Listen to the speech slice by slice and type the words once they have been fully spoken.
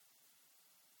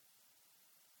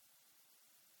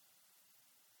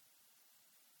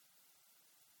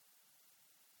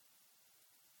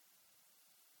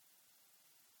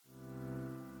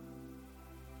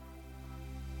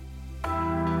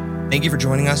Thank you for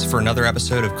joining us for another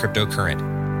episode of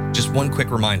Cryptocurrent. Just one quick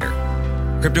reminder.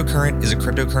 Cryptocurrent is a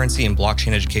cryptocurrency and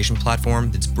blockchain education platform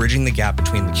that's bridging the gap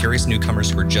between the curious newcomers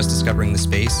who are just discovering the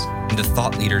space and the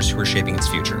thought leaders who are shaping its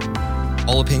future.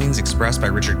 All opinions expressed by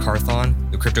Richard Carthon,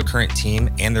 the Cryptocurrent team,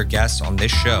 and their guests on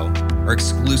this show are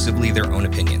exclusively their own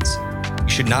opinions. You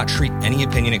should not treat any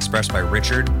opinion expressed by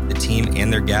Richard, the team,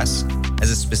 and their guests as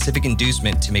a specific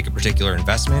inducement to make a particular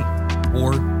investment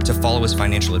or to follow as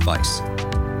financial advice.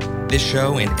 This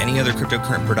show and any other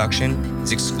Cryptocurrent production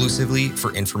is exclusively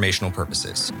for informational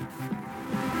purposes.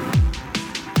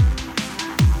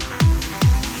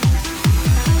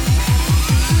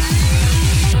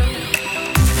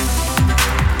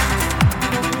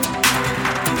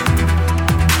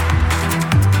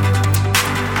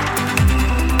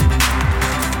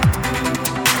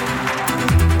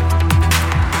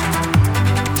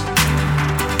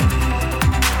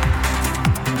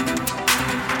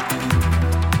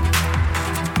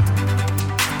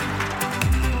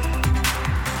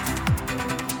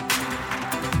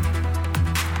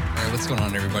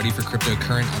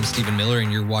 I'm Stephen Miller,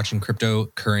 and you're watching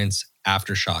Cryptocurrent's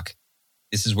Aftershock.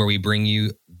 This is where we bring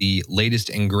you the latest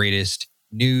and greatest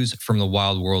news from the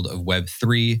wild world of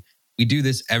Web3. We do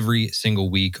this every single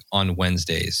week on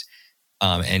Wednesdays.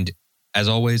 And as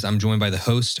always, I'm joined by the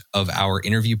host of our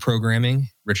interview programming,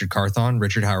 Richard Carthon.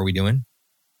 Richard, how are we doing?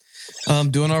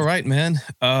 I'm doing all right, man.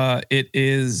 It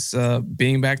is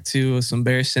being back to some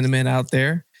bearish sentiment out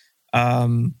there.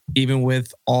 Even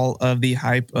with all of the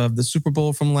hype of the Super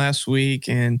Bowl from last week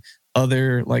and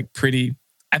other pretty,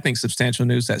 I think, substantial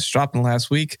news that's dropped in the last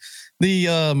week,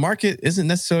 the market isn't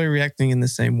necessarily reacting in the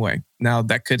same way. Now,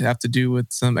 that could have to do with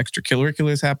some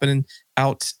extracurriculars happening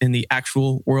out in the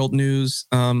actual world news.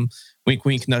 Wink,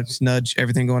 wink, nudge, nudge,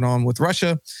 everything going on with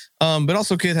Russia. But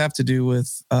also could have to do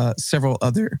with several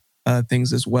other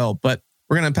things as well. But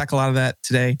we're going to unpack a lot of that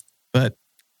today. But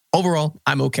overall,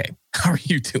 I'm okay. How are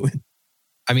you doing?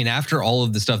 I mean, after all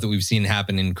of the stuff that we've seen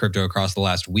happen in crypto across the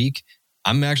last week,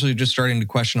 I'm actually just starting to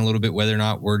question a little bit whether or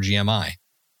not we're GMI.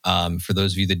 For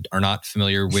those of you that are not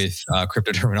familiar with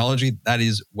crypto terminology, that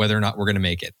is whether or not we're going to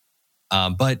make it.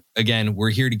 But again,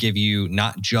 we're here to give you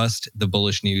not just the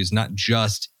bullish news, not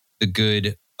just the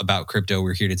good about crypto.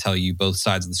 We're here to tell you both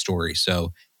sides of the story.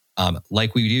 So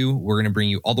like we do, we're going to bring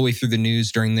you all the way through the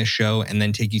news during this show and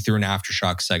then take you through an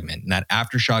aftershock segment. And that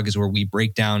aftershock is where we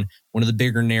break down one of the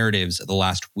bigger narratives of the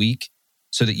last week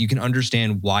so that you can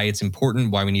understand why it's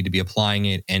important, why we need to be applying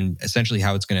it, and essentially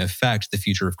how it's going to affect the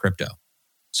future of crypto.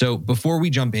 So before we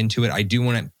jump into it, I do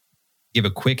want to give a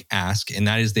quick ask, and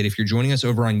that is that if you're joining us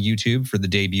over on YouTube for the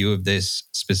debut of this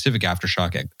specific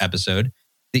aftershock episode,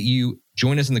 that you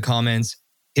join us in the comments,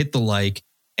 hit the like,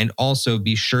 and also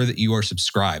be sure that you are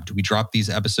subscribed. We drop these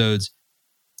episodes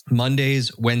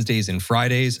Mondays, Wednesdays, and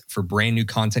Fridays for brand new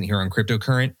content here on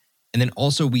Cryptocurrent. And then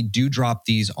also we do drop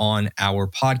these on our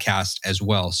podcast as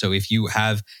well. So if you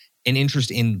have an interest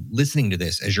in listening to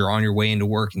this as you're on your way into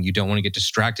work and you don't want to get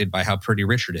distracted by how pretty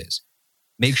Richard is,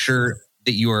 make sure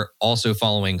that you are also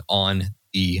following on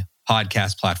the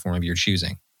podcast platform of your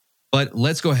choosing. But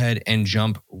let's go ahead and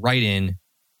jump right in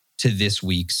to this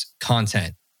week's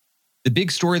content. The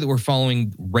big story that we're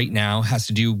following right now has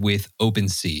to do with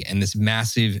OpenSea and this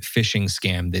massive phishing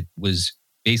scam that was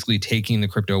basically taking the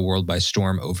crypto world by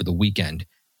storm over the weekend.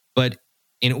 But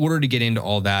in order to get into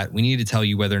all that, we need to tell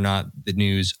you whether or not the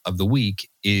news of the week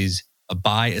is a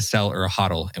buy, a sell, or a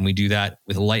hodl. And we do that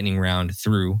with a lightning round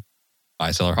through buy,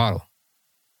 sell, or hodl.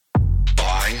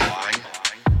 Buy,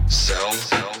 sell,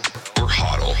 or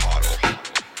hodl.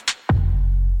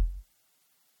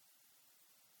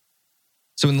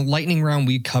 So in the lightning round,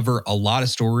 we cover a lot of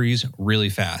stories really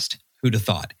fast. Who'd have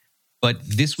thought? But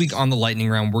this week on the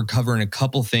lightning round, we're covering a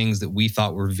couple things that we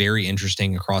thought were very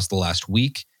interesting across the last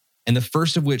week. And the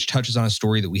first of which touches on a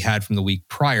story that we had from the week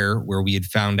prior, where we had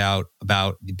found out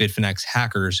about the Bitfinex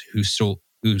hackers who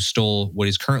stole what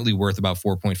is currently worth about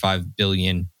 4.5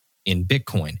 billion in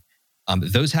Bitcoin.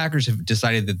 Those hackers have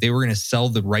decided that they were going to sell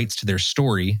the rights to their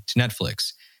story to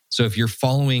Netflix. So if you're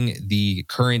following the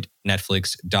current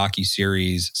Netflix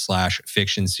docuseries /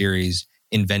 fiction series,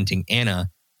 Inventing Anna,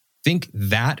 think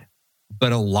that,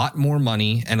 but a lot more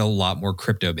money and a lot more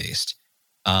crypto based.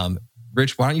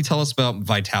 Rich, why don't you tell us about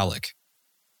Vitalik?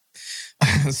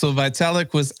 So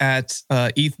Vitalik was at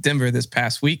ETH Denver this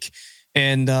past week,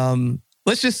 and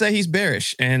let's just say he's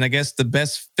bearish. And I guess the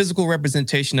best physical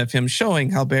representation of him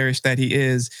showing how bearish that he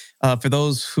is, for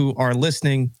those who are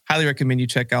listening, highly recommend you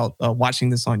check out watching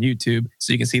this on YouTube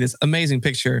so you can see this amazing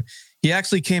picture. He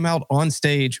actually came out on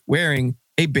stage wearing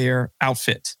a bear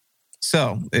outfit.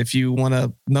 So if you want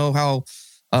to know how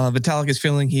Vitalik is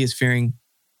feeling, he is feeling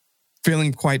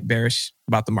feeling quite bearish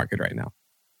about the market right now.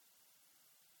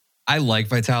 I like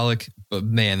Vitalik, but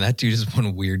man, that dude is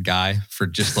one weird guy for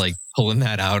just like pulling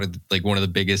that out at like one of the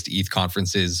biggest ETH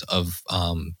conferences of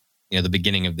the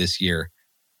beginning of this year.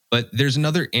 But there's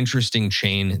another interesting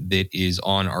chain that is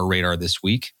on our radar this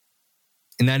week,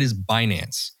 and that is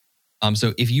Binance.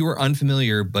 So if you are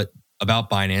unfamiliar about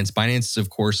Binance, Binance is of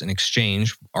course an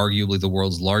exchange, arguably the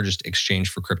world's largest exchange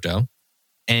for crypto.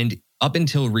 And up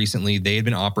until recently, they had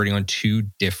been operating on two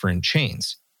different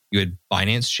chains. You had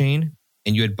Binance Chain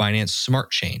and you had Binance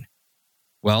Smart Chain.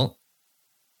 Well,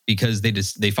 because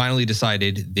they finally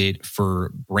decided that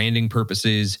for branding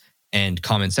purposes and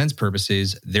common sense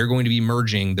purposes, they're going to be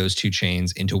merging those two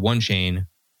chains into one chain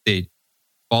that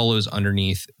follows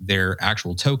underneath their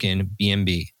actual token,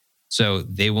 BNB. So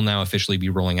they will now officially be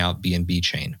rolling out BNB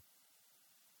Chain.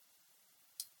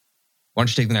 Why don't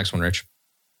you take the next one, Rich?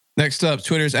 Next up,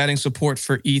 Twitter is adding support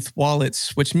for ETH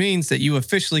wallets, which means that you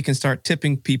officially can start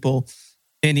tipping people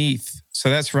in ETH. So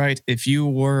that's right. If you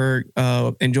were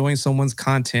enjoying someone's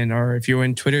content, or if you were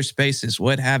in Twitter Spaces,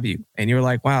 what have you, and you're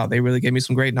like, wow, they really gave me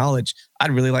some great knowledge,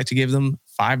 I'd really like to give them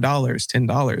 $5, $10.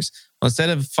 Well, instead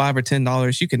of $5 or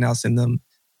 $10, you can now send them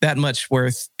that much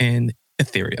worth in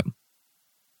Ethereum.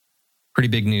 Pretty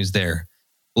big news there.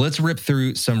 Well, let's rip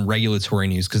through some regulatory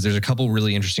news because there's a couple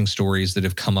really interesting stories that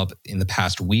have come up in the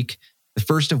past week. The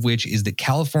first of which is that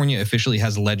California officially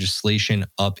has legislation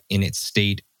up in its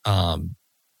state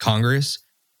Congress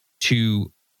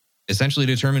to essentially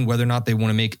determine whether or not they want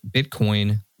to make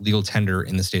Bitcoin legal tender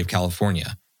in the state of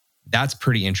California. That's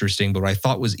pretty interesting, but what I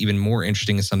thought was even more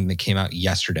interesting is something that came out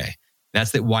yesterday.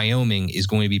 That's that Wyoming is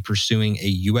going to be pursuing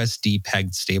a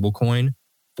USD-pegged stablecoin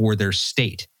for their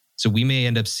state. So we may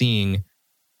end up seeing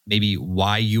maybe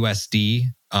YUSD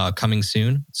coming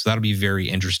soon. So that'll be very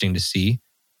interesting to see.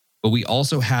 But we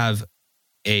also have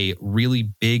a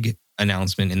really big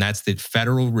announcement, and that's that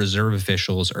Federal Reserve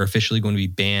officials are officially going to be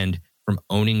banned from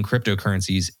owning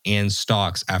cryptocurrencies and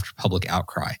stocks after public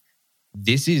outcry.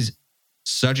 This is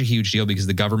such a huge deal because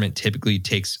the government typically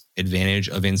takes advantage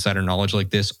of insider knowledge like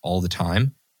this all the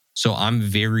time. So I'm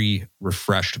very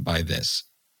refreshed by this.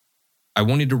 I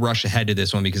wanted to rush ahead to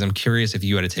this one because I'm curious if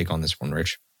you had a take on this one,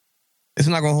 Rich. It's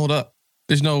not going to hold up.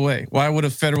 There's no way. Why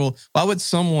would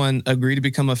someone agree to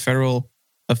become a federal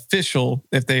official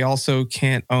if they also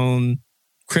can't own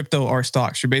crypto or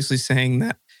stocks? You're basically saying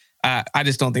that I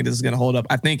just don't think this is going to hold up.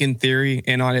 I think in theory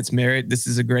and on its merit, this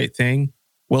is a great thing.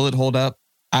 Will it hold up?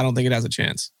 I don't think it has a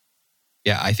chance.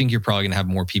 Yeah, I think you're probably going to have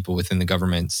more people within the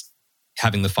government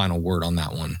having the final word on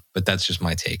that one, but that's just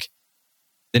my take.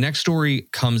 The next story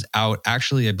comes out,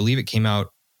 actually, I believe it came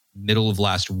out middle of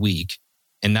last week,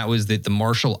 and that was that the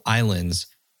Marshall Islands,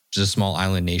 which is a small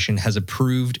island nation, has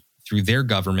approved through their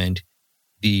government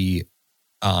the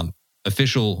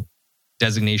official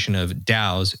designation of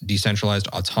DAOs, decentralized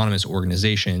autonomous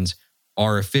organizations,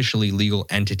 are officially legal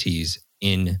entities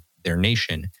in their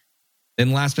nation.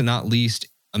 Then last but not least,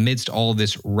 amidst all of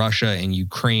this Russia and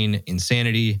Ukraine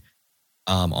insanity,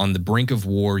 on the brink of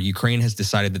war, Ukraine has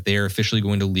decided that they are officially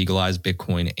going to legalize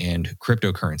Bitcoin and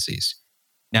cryptocurrencies.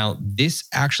 Now, this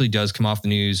actually does come off the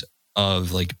news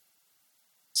of like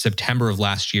September of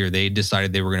last year. They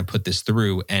decided they were going to put this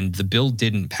through and the bill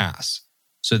didn't pass.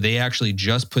 So they actually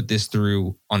just put this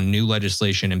through on new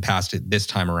legislation and passed it this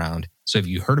time around. So if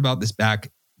you heard about this back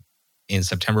in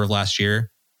September of last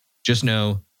year, just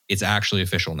know it's actually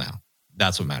official now.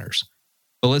 That's what matters.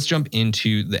 But let's jump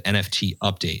into the NFT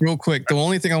update. Real quick, the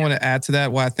only thing I want to add to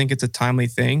that, why I think it's a timely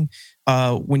thing,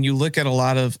 when you look at a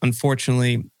lot of,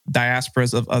 unfortunately,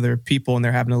 diasporas of other people and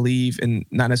they're having to leave and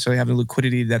not necessarily having the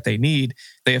liquidity that they need,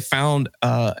 they have found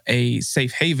a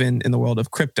safe haven in the world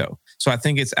of crypto. So I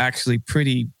think it's actually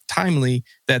pretty timely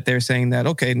that they're saying that,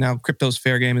 okay, now crypto's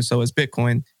fair game and so is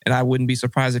Bitcoin. And I wouldn't be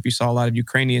surprised if you saw a lot of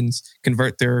Ukrainians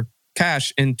convert their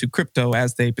cash into crypto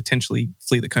as they potentially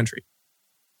flee the country.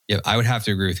 Yeah, I would have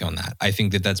to agree with you on that. I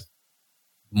think that that's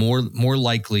more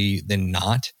likely than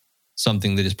not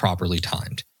something that is properly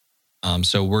timed.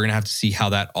 So we're going to have to see how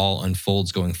that all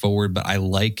unfolds going forward. But I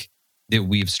like that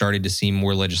we've started to see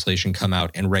more legislation come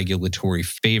out and regulatory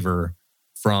favor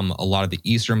from a lot of the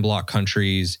Eastern Bloc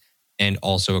countries and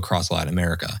also across Latin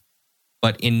America.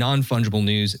 But in non-fungible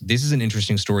news, this is an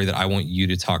interesting story that I want you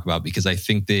to talk about because I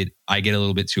think that I get a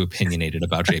little bit too opinionated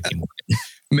about JP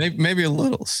Morgan. Maybe a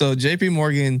little. So JP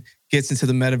Morgan gets into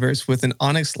the metaverse with an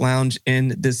Onyx Lounge in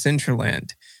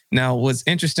Decentraland. Now, what's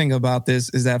interesting about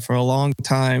this is that for a long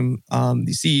time,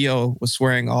 the CEO was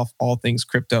swearing off all things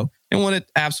crypto and wanted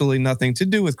absolutely nothing to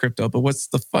do with crypto. But what's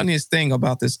the funniest thing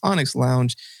about this Onyx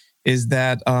Lounge is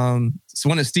that it's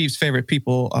one of Steve's favorite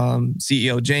people,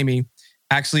 CEO Jamie,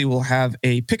 actually will have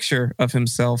a picture of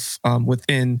himself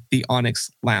within the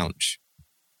Onyx Lounge.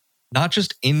 Not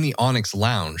just in the Onyx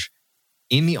Lounge.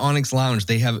 In the Onyx Lounge,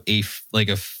 they have a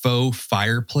faux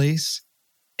fireplace,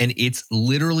 and it's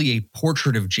literally a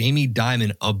portrait of Jamie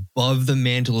Dimon above the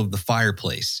mantle of the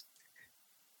fireplace.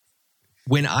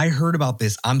 When I heard about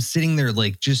this, I'm sitting there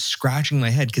like just scratching my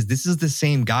head, because this is the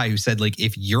same guy who said, like,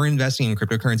 if you're investing in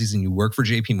cryptocurrencies and you work for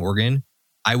JP Morgan,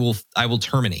 I will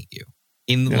terminate you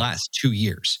in the last 2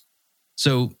 years.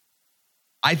 So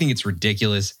I think it's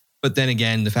ridiculous. But then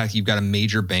again, the fact that you've got a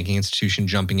major banking institution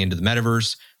jumping into the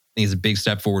metaverse, I think is a big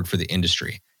step forward for the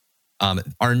industry.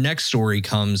 Our next story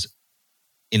comes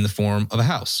in the form of a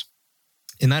house.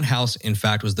 And that house, in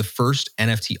fact, was the first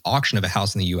NFT auction of a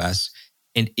house in the US,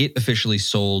 and it officially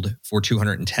sold for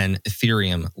 210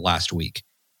 Ethereum last week.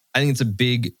 I think it's a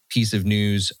big piece of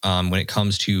news when it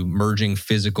comes to merging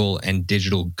physical and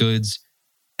digital goods.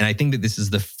 And I think that this is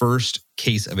the first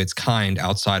case of its kind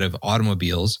outside of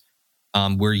automobiles,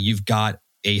 where you've got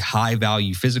a high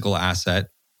value physical asset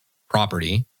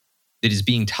property that is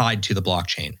being tied to the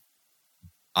blockchain.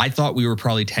 I thought we were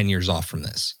probably 10 years off from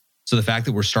this. So the fact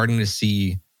that we're starting to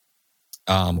see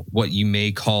what you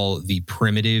may call the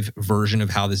primitive version of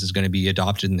how this is going to be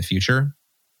adopted in the future,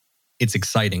 it's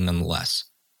exciting nonetheless.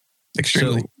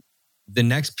 Extremely. So the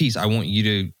next piece I want you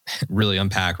to really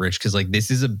unpack, Rich, because like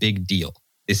this is a big deal.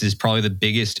 This is probably the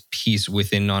biggest piece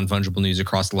within non-fungible news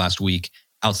across the last week,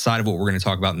 outside of what we're going to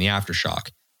talk about in the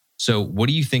aftershock. So what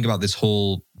do you think about this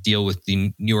whole deal with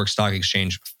the New York Stock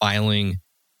Exchange filing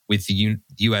with the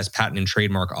U.S. Patent and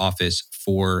Trademark Office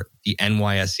for the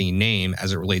NYSE name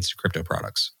as it relates to crypto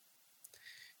products?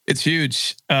 It's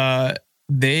huge.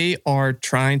 They are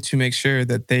trying to make sure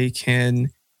that they can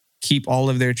keep all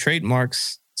of their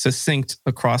trademarks succinct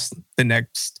across the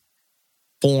next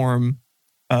form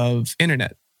of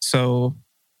internet. So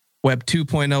Web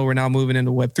 2.0, we're now moving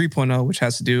into Web 3.0, which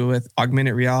has to do with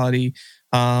augmented reality,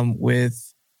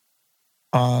 with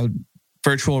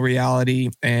virtual reality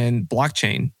and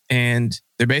blockchain. And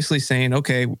they're basically saying,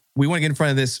 okay, we want to get in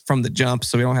front of this from the jump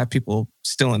so we don't have people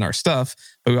stealing our stuff,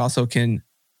 but we also can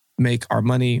make our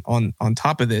money on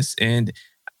top of this. And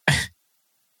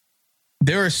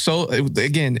there are so,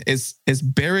 again, as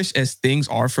bearish as things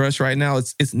are for us right now,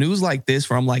 it's news like this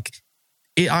where I'm like,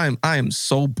 I am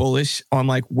so bullish on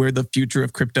like where the future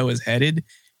of crypto is headed,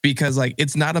 because like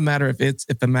it's not a matter of it's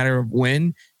a matter of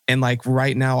when. And like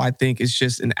right now, I think it's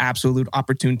just an absolute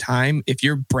opportune time. If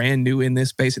you're brand new in this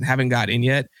space and haven't got in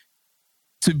yet,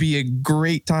 to be a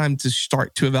great time to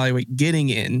start to evaluate getting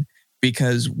in,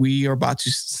 because we are about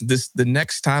to the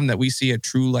next time that we see a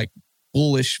true like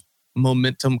bullish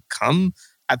momentum come,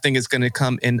 I think it's going to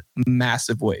come in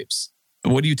massive waves.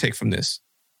 What do you take from this?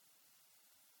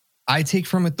 I take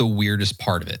from it the weirdest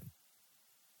part of it.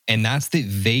 And that's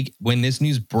that when this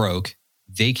news broke,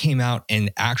 they came out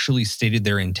and actually stated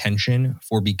their intention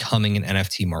for becoming an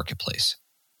NFT marketplace.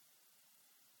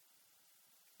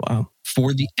 Wow.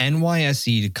 For the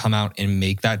NYSE to come out and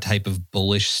make that type of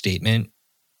bullish statement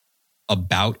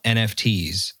about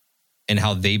NFTs and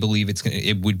how they believe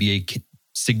it would be a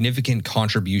significant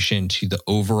contribution to the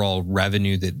overall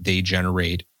revenue that they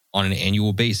generate on an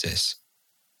annual basis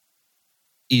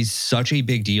is such a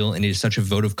big deal, and it is such a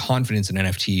vote of confidence in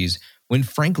NFTs when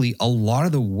frankly, a lot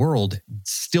of the world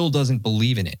still doesn't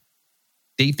believe in it.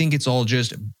 They think it's all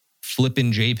just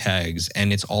flipping JPEGs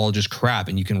and it's all just crap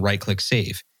and you can right click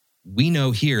save. We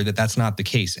know here that that's not the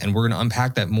case, and we're going to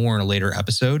unpack that more in a later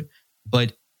episode.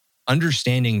 But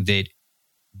understanding that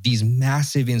these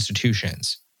massive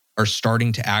institutions are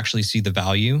starting to actually see the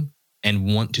value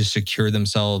and want to secure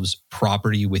themselves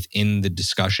property within the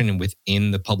discussion and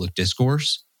within the public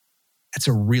discourse, that's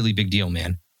a really big deal,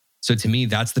 man. So to me,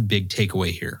 that's the big takeaway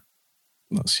here.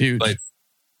 That's huge. But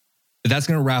that's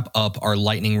going to wrap up our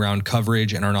lightning round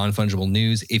coverage and our non-fungible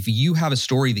news. If you have a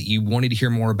story that you wanted to hear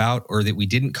more about or that we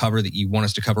didn't cover that you want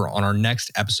us to cover on our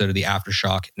next episode of the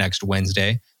Aftershock next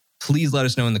Wednesday, please let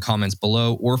us know in the comments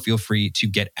below, or feel free to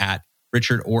get at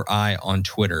Richard or I on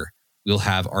Twitter. We'll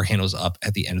have our handles up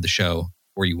at the end of the show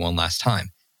for you one last time.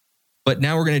 But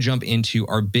now we're going to jump into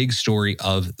our big story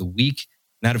of the week.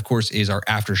 And that, of course, is our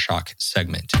Aftershock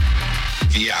segment.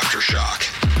 The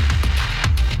Aftershock.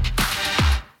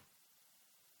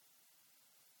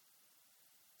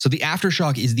 So the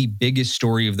Aftershock is the biggest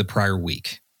story of the prior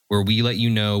week, where we let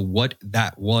you know what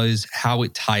that was, how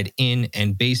it tied in,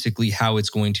 and basically how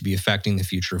it's going to be affecting the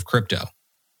future of crypto.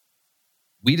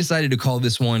 We decided to call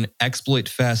this one Exploit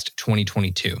Fest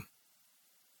 2022.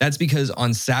 That's because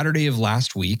on Saturday of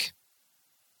last week,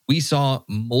 we saw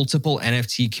multiple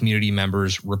NFT community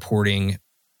members reporting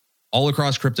all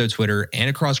across crypto Twitter and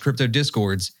across crypto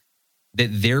Discords that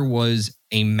there was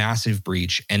a massive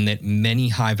breach and that many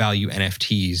high value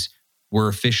NFTs were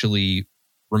officially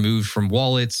removed from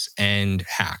wallets and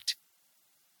hacked.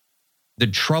 The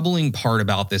troubling part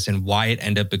about this and why it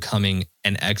ended up becoming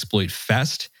an exploit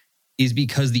fest is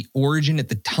because the origin at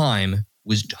the time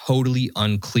was totally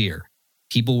unclear.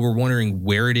 People were wondering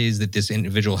where it is that this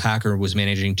individual hacker was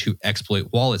managing to exploit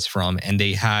wallets from, and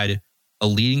they had a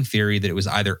leading theory that it was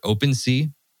either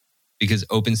OpenSea, because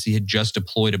OpenSea had just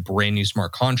deployed a brand new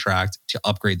smart contract to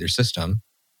upgrade their system.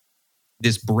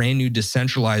 This brand new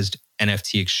decentralized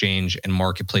NFT exchange and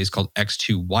marketplace called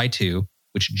X2Y2,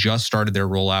 which just started their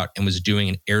rollout and was doing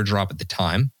an airdrop at the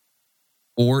time.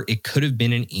 Or it could have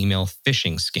been an email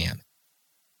phishing scam.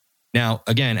 Now,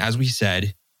 again, as we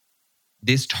said,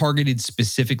 this targeted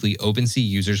specifically OpenSea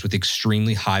users with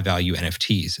extremely high value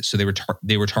NFTs. So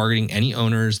they were targeting any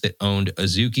owners that owned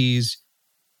Azukis,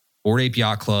 Bored Ape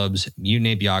Yacht Clubs, Mutant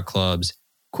Ape Yacht Clubs,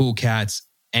 Cool Cats,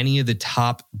 any of the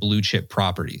top blue chip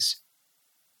properties.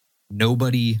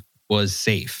 Nobody was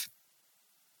safe.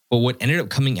 But what ended up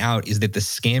coming out is that the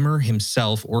scammer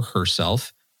himself or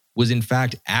herself was in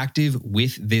fact active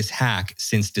with this hack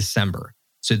since December.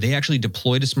 So they actually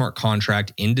deployed a smart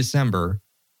contract in December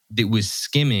that was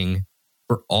skimming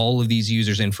for all of these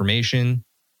users' information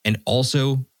and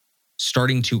also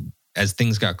starting to, as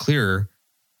things got clearer,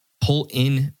 pull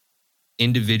in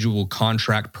individual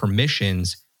contract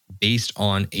permissions based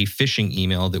on a phishing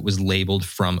email that was labeled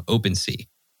from OpenSea.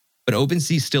 But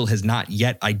OpenSea still has not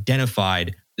yet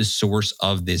identified the source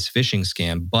of this phishing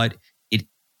scam, but it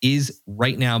is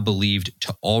right now believed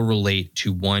to all relate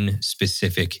to one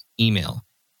specific email.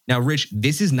 Now, Rich,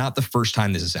 this is not the first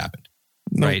time this has happened,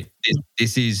 right?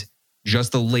 This is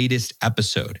just the latest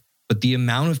episode, but the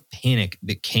amount of panic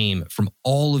that came from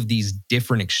all of these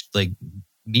different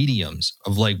mediums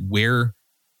of where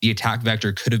the attack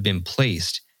vector could have been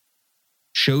placed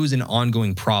shows an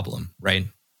ongoing problem, right?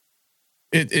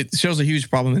 It shows a huge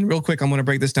problem. And real quick, I'm going to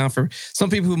break this down for some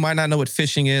people who might not know what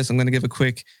phishing is. I'm going to give a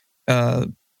quick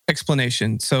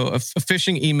explanation. So a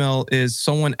phishing email is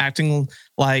someone acting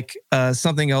like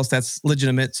something else that's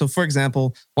legitimate. So for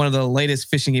example, one of the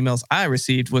latest phishing emails I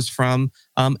received was from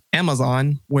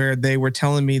Amazon, where they were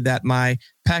telling me that my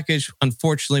package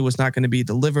unfortunately was not going to be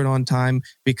delivered on time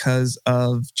because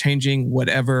of changing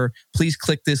whatever. Please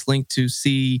click this link to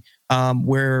see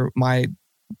where my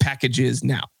package is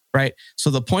now. Right. So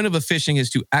the point of a phishing is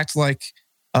to act like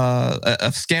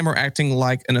a scammer acting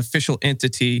like an official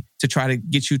entity to try to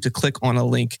get you to click on a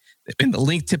link. And the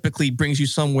link typically brings you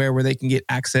somewhere where they can get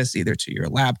access either to your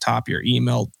laptop, your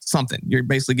email, something. You're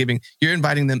basically you're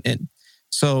inviting them in.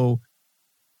 So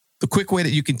the quick way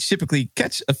that you can typically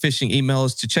catch a phishing email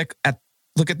is to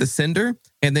look at the sender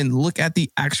and then look at the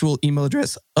actual email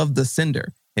address of the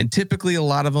sender. And typically a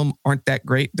lot of them aren't that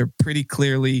great. They're pretty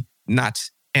clearly not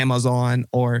Amazon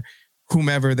or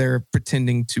whomever they're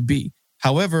pretending to be.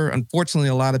 However, unfortunately,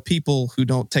 a lot of people who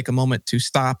don't take a moment to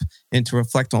stop and to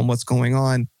reflect on what's going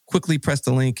on quickly press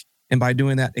the link, and by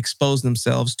doing that, expose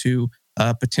themselves to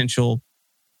potential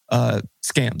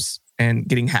scams and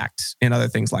getting hacked and other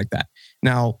things like that.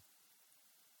 Now,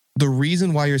 the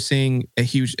reason why you're seeing a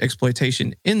huge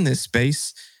exploitation in this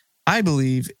space, I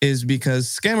believe, is because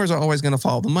scammers are always going to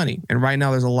follow the money. And right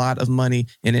now, there's a lot of money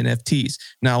in NFTs.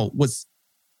 Now, what's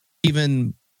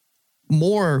even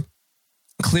more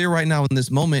clear right now in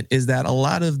this moment is that a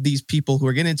lot of these people who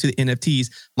are getting into the NFTs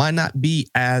might not be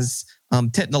as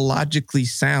technologically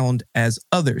sound as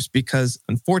others, because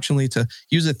unfortunately, to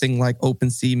use a thing like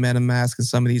OpenSea, MetaMask, and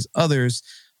some of these others,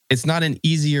 it's not an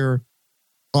easier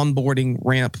onboarding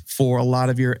ramp for a lot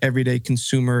of your everyday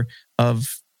consumer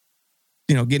of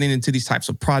getting into these types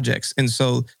of projects. And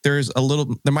so there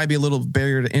might be a little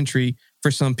barrier to entry for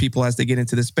some people as they get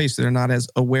into this space. They're not as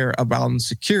aware about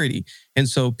security. And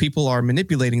so people are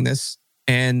manipulating this,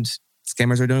 and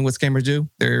scammers are doing what scammers do.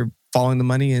 They're following the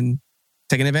money and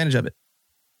taking advantage of it.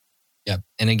 Yeah.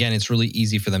 And again, it's really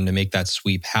easy for them to make that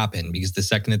sweep happen, because the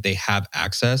second that they have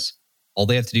access, all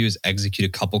they have to do is execute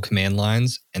a couple command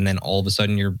lines, and then all of a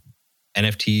sudden your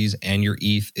NFTs and your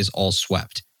ETH is all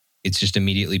swept. It's just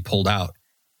immediately pulled out.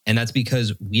 And that's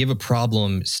because we have a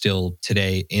problem still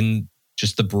today in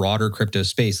just the broader crypto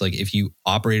space. Like if you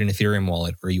operate an Ethereum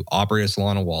wallet or you operate a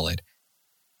Solana wallet,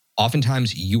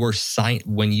 oftentimes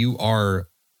when you are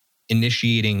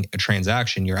initiating a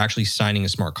transaction, you're actually signing a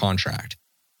smart contract.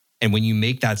 And when you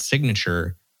make that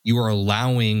signature, you are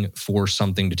allowing for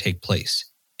something to take place.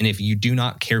 And if you do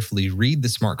not carefully read the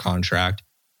smart contract,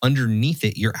 underneath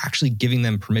it, you're actually giving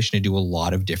them permission to do a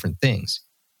lot of different things.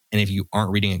 And if you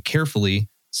aren't reading it carefully,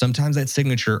 sometimes that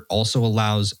signature also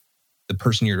allows the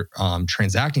person you're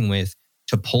transacting with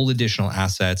to pull additional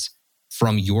assets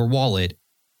from your wallet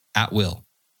at will.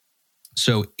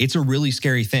 So it's a really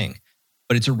scary thing,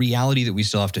 but it's a reality that we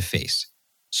still have to face.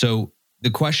 So the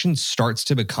question starts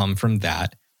to become from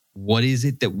that, what is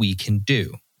it that we can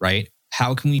do, right?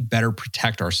 How can we better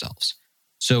protect ourselves?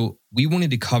 So we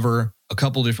wanted to cover a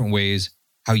couple different ways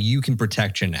how you can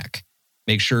protect your neck.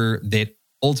 Make sure that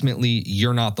ultimately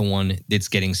you're not the one that's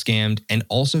getting scammed, and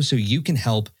also so you can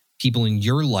help people in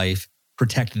your life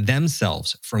protect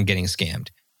themselves from getting scammed.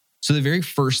 So the very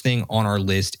first thing on our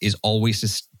list is always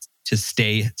to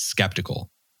stay skeptical.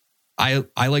 I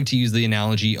like to use the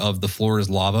analogy of the floor is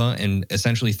lava and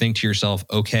essentially think to yourself,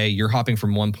 okay, you're hopping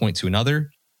from one point to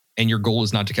another and your goal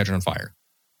is not to catch it on fire.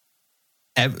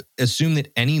 Assume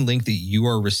that any link that you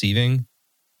are receiving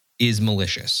is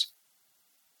malicious.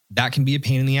 That can be a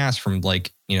pain in the ass from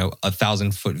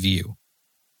 1,000-foot view.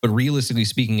 But realistically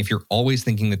speaking, if you're always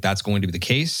thinking that that's going to be the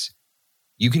case,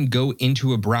 you can go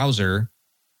into a browser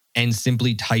and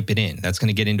simply type it in. That's going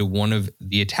to get into one of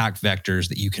the attack vectors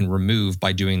that you can remove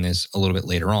by doing this a little bit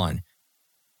later on.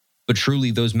 But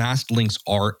truly, those masked links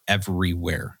are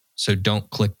everywhere. So don't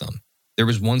click them. There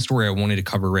was one story I wanted to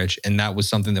cover, Rich, and that was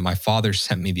something that my father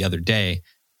sent me the other day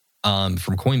from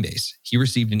Coinbase. He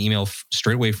received an email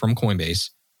straight away from Coinbase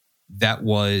that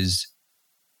was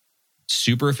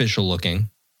super official looking.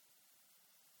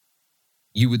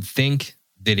 You would think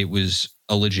that it was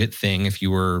a legit thing if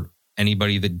you were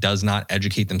anybody that does not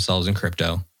educate themselves in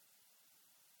crypto.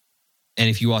 And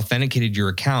if you authenticated your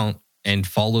account and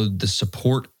followed the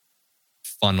support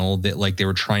funnel that they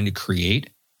were trying to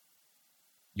create,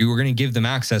 you were going to give them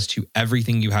access to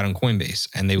everything you had on Coinbase,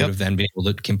 and they would have then been able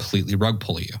to completely rug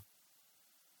pull you.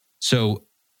 So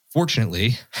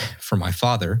fortunately for my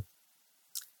father,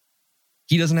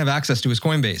 he doesn't have access to his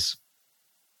Coinbase.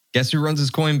 Guess who runs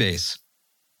his Coinbase?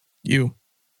 You.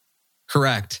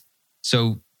 Correct.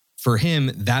 So for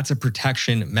him, that's a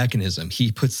protection mechanism.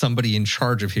 He puts somebody in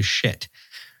charge of his shit.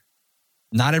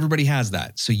 Not everybody has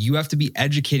that. So you have to be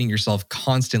educating yourself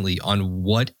constantly on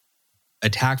what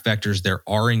attack vectors there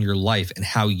are in your life and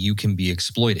how you can be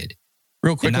exploited.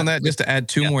 Real quick on that, just to add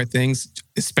two more things,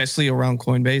 especially around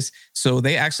Coinbase. So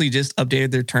they actually just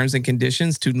updated their terms and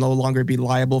conditions to no longer be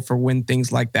liable for when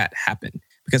things like that happen.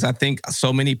 Because I think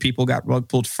so many people got rug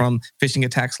pulled from phishing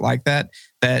attacks like that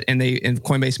and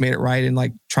Coinbase made it right and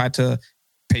tried to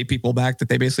pay people back, that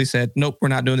they basically said, nope, we're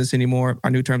not doing this anymore.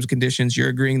 Our new terms and conditions, you're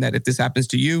agreeing that if this happens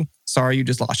to you, sorry, you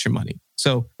just lost your money.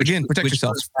 So again, protect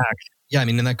yourself.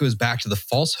 And that goes back to the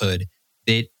falsehood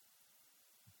that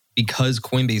because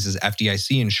Coinbase is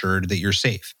FDIC insured, that you're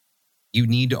safe. You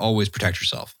need to always protect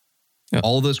yourself. Yep.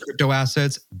 All those crypto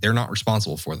assets, they're not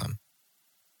responsible for them.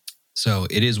 So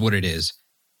it is what it is,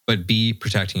 but be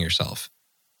protecting yourself.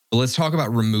 But let's talk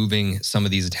about removing some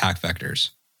of these attack vectors.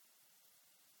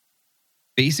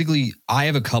 Basically, I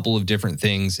have a couple of different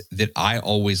things that I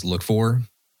always look for,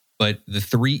 but the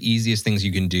three easiest things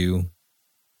you can do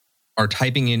are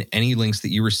typing in any links that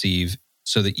you receive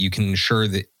so that you can ensure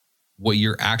that what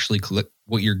you're actually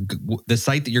the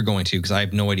site that you're going to, because I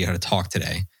have no idea how to talk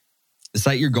today, the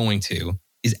site you're going to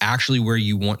is actually where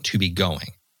you want to be going.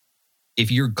 If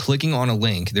you're clicking on a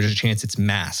link, there's a chance it's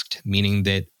masked, meaning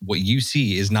that what you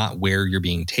see is not where you're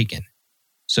being taken.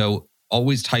 So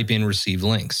always type in received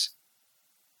links.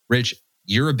 Rich,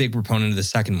 you're a big proponent of the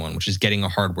second one, which is getting a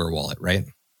hardware wallet, right?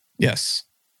 Yes,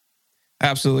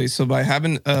 absolutely. So by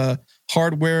having a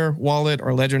hardware wallet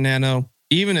or Ledger Nano,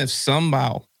 even if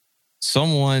somehow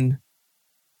someone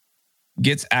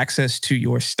gets access to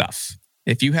your stuff,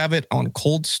 if you have it on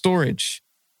cold storage,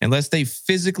 unless they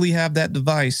physically have that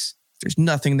device, there's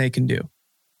nothing they can do.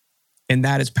 And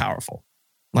that is powerful,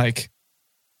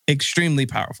 extremely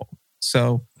powerful.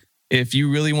 So if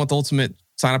you really want the ultimate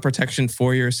sign of protection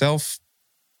for yourself,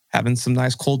 having some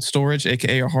nice cold storage,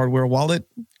 aka a hardware wallet,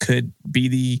 could be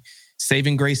the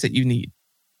saving grace that you need.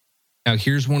 Now,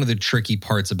 here's one of the tricky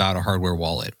parts about a hardware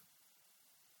wallet.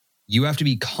 You have to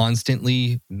be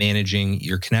constantly managing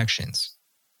your connections,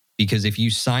 because if you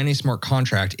sign a smart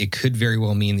contract, it could very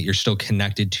well mean that you're still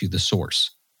connected to the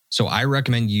source. So I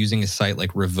recommend using a site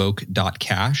like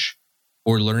revoke.cash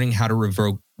or learning how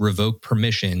to revoke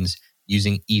permissions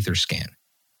using Etherscan.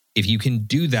 If you can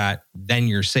do that, then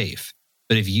you're safe.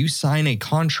 But if you sign a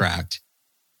contract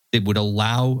that would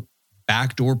allow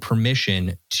backdoor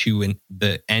permission to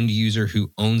the end user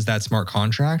who owns that smart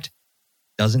contract,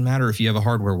 doesn't matter if you have a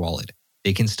hardware wallet,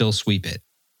 they can still sweep it.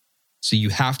 So you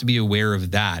have to be aware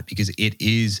of that because it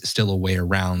is still a way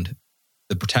around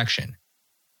the protection.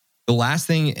 The last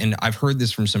thing, and I've heard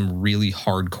this from some really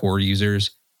hardcore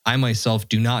users, I myself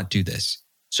do not do this,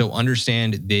 So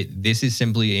understand that this is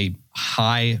simply a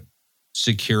high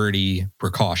security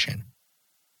precaution.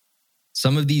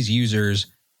 Some of these users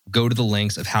go to the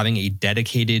lengths of having a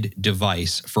dedicated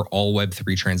device for all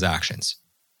Web3 transactions.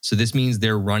 So this means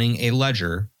they're running a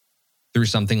ledger through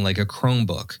something like a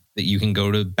Chromebook that you can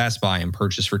go to Best Buy and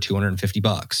purchase for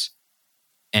 $250.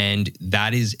 And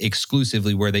that is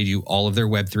exclusively where they do all of their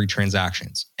Web3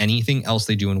 transactions. Anything else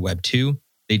they do in Web2,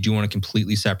 they do on a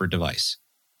completely separate device.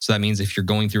 So that means if you're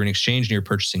going through an exchange and you're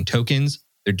purchasing tokens,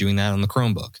 they're doing that on the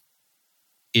Chromebook.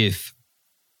 If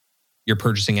you're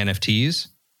purchasing NFTs,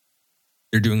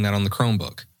 they're doing that on the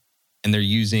Chromebook. And they're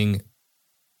using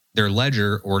their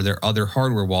ledger or their other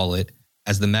hardware wallet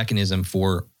as the mechanism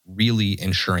for really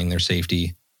ensuring their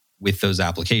safety with those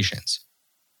applications.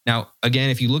 Now, again,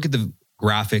 if you look at the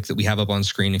graphic that we have up on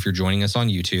screen, if you're joining us on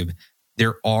YouTube,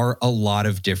 there are a lot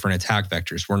of different attack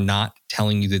vectors. We're not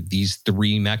telling you that these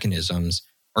three mechanisms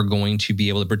are going to be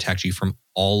able to protect you from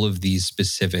all of these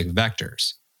specific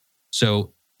vectors.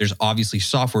 So there's obviously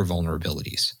software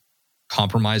vulnerabilities,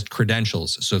 compromised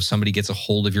credentials. So if somebody gets a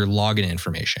hold of your login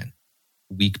information,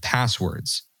 weak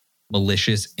passwords,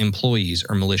 malicious employees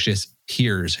or malicious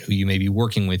peers who you may be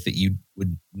working with that you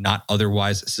would not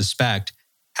otherwise suspect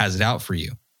has it out for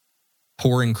you.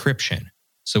 Poor encryption.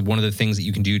 So one of the things that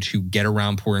you can do to get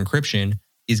around poor encryption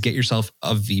is get yourself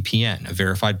a VPN, a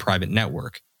verified private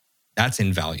network. That's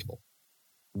invaluable.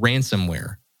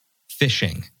 Ransomware,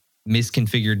 phishing,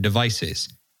 misconfigured devices,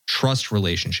 trust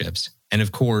relationships, and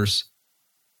of course,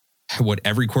 what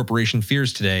every corporation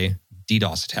fears today,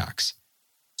 DDoS attacks.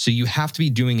 So you have to be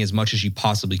doing as much as you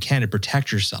possibly can to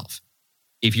protect yourself.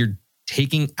 If you're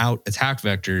taking out attack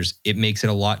vectors, it makes it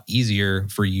a lot easier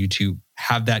for you to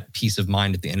have that peace of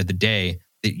mind at the end of the day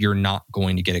that you're not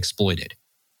going to get exploited.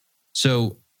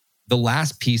 So the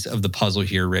last piece of the puzzle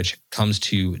here, Rich, comes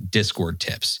to Discord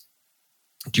tips.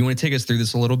 Do you want to take us through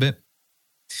this a little bit?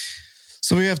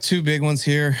 So we have two big ones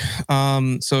here.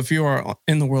 So if you are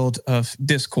in the world of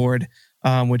Discord,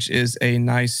 which is a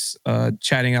nice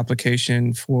chatting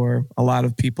application for a lot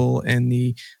of people in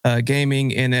the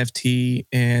gaming, NFT,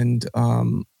 and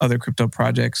other crypto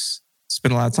projects,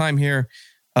 spend a lot of time here.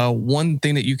 One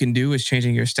thing that you can do is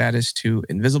changing your status to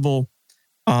invisible.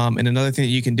 And another thing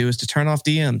that you can do is to turn off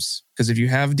DMs. Because if you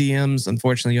have DMs,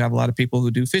 unfortunately, you have a lot of people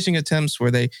who do phishing attempts where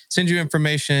they send you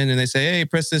information and they say, hey,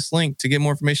 press this link to get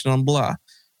more information on blah.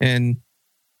 And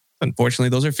unfortunately,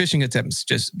 those are phishing attempts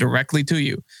just directly to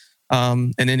you.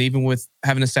 And then even with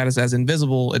having a status as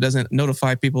invisible, it doesn't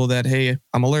notify people that, hey,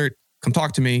 I'm alert, come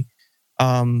talk to me.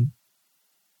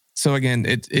 So again,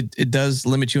 it does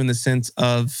limit you in the sense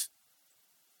of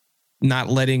not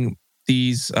letting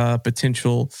these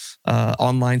potential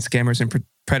online scammers and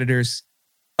predators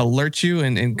alert you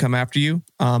and come after you,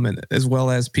 and as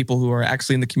well as people who are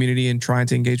actually in the community and trying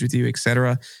to engage with you,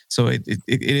 etc. So it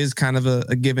is kind of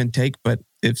a give and take, but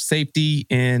if safety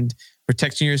and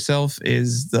protecting yourself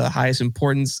is the highest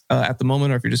importance at the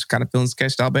moment, or if you're just kind of feeling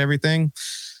sketched out by everything,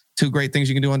 two great things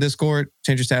you can do on Discord: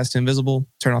 change your status to invisible,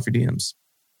 turn off your DMs.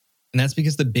 And that's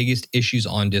because the biggest issues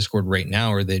on Discord right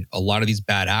now are that a lot of these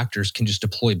bad actors can just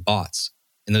deploy bots.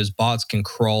 And those bots can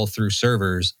crawl through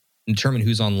servers and determine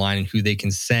who's online and who they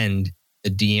can send a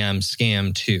DM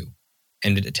scam to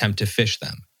and attempt to phish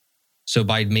them. So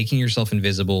by making yourself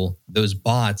invisible, those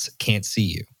bots can't see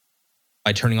you.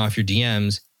 By turning off your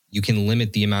DMs, you can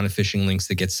limit the amount of phishing links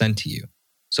that get sent to you.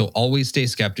 So always stay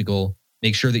skeptical.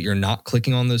 Make sure that you're not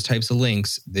clicking on those types of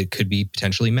links that could be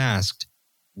potentially masked.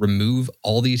 Remove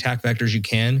all the attack vectors you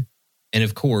can. And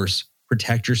of course,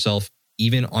 protect yourself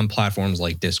even on platforms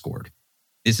like Discord.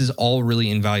 This is all really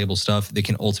invaluable stuff that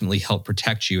can ultimately help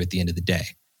protect you at the end of the day.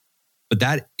 But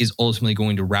that is ultimately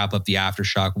going to wrap up the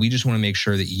Aftershock. We just want to make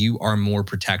sure that you are more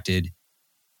protected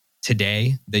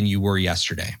today than you were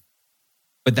yesterday.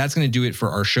 But that's going to do it for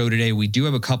our show today. We do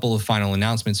have a couple of final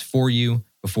announcements for you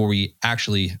before we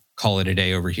actually call it a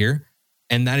day over here.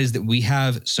 And that is that we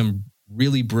have some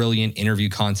really brilliant interview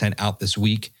content out this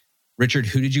week. Richard,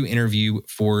 who did you interview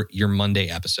for your Monday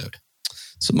episode?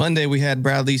 So Monday, we had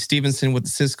Bradley Stevenson with the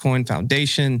Syscoin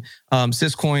Foundation.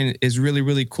 Syscoin is really,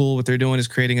 really cool. What they're doing is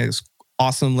creating an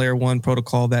awesome layer one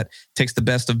protocol that takes the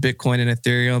best of Bitcoin and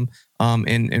Ethereum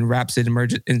and wraps it and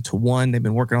merges it into one. They've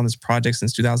been working on this project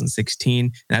since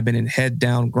 2016, and I've been in head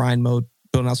down grind mode,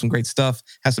 building out some great stuff.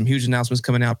 Has some huge announcements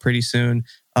coming out pretty soon.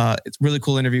 It's a really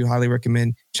cool interview. Highly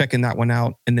recommend checking that one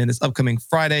out. And then this upcoming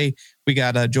Friday, we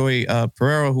got Joy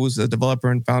Pereira, who's the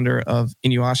developer and founder of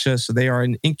Inuyasha. So they are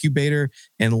an incubator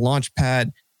and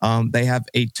launchpad. They have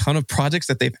a ton of projects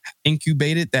that they've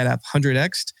incubated that have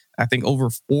 100x'd, I think over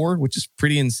 4, which is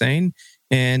pretty insane.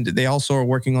 And they also are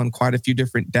working on quite a few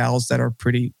different DAOs that are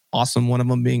pretty awesome. One of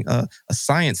them being a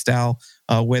science DAO,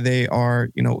 where they are,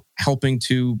 helping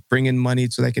to bring in money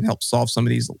so they can help solve some of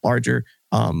these larger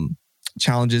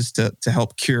challenges to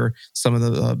help cure some of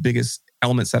the biggest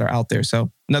elements that are out there.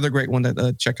 So another great one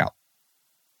to check out.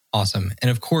 Awesome. And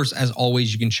of course, as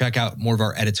always, you can check out more of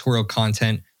our editorial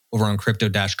content over on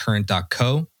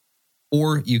crypto-current.co,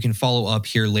 or you can follow up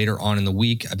here later on in the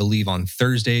week, I believe on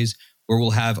Thursdays, where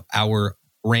we'll have our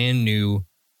brand new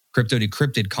Crypto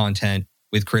Decrypted content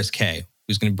with Chris K,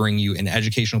 who's going to bring you an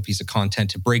educational piece of content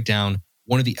to break down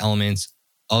one of the elements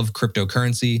of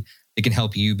cryptocurrency that can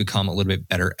help you become a little bit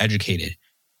better educated.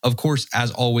 Of course,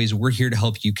 as always, we're here to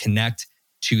help you connect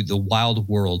to the wild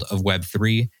world of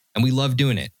Web3, and we love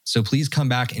doing it. So please come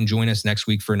back and join us next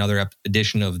week for another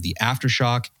edition of The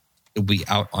Aftershock. It'll be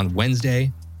out on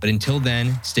Wednesday. But until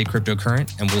then, stay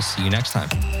cryptocurrent, and we'll see you next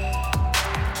time.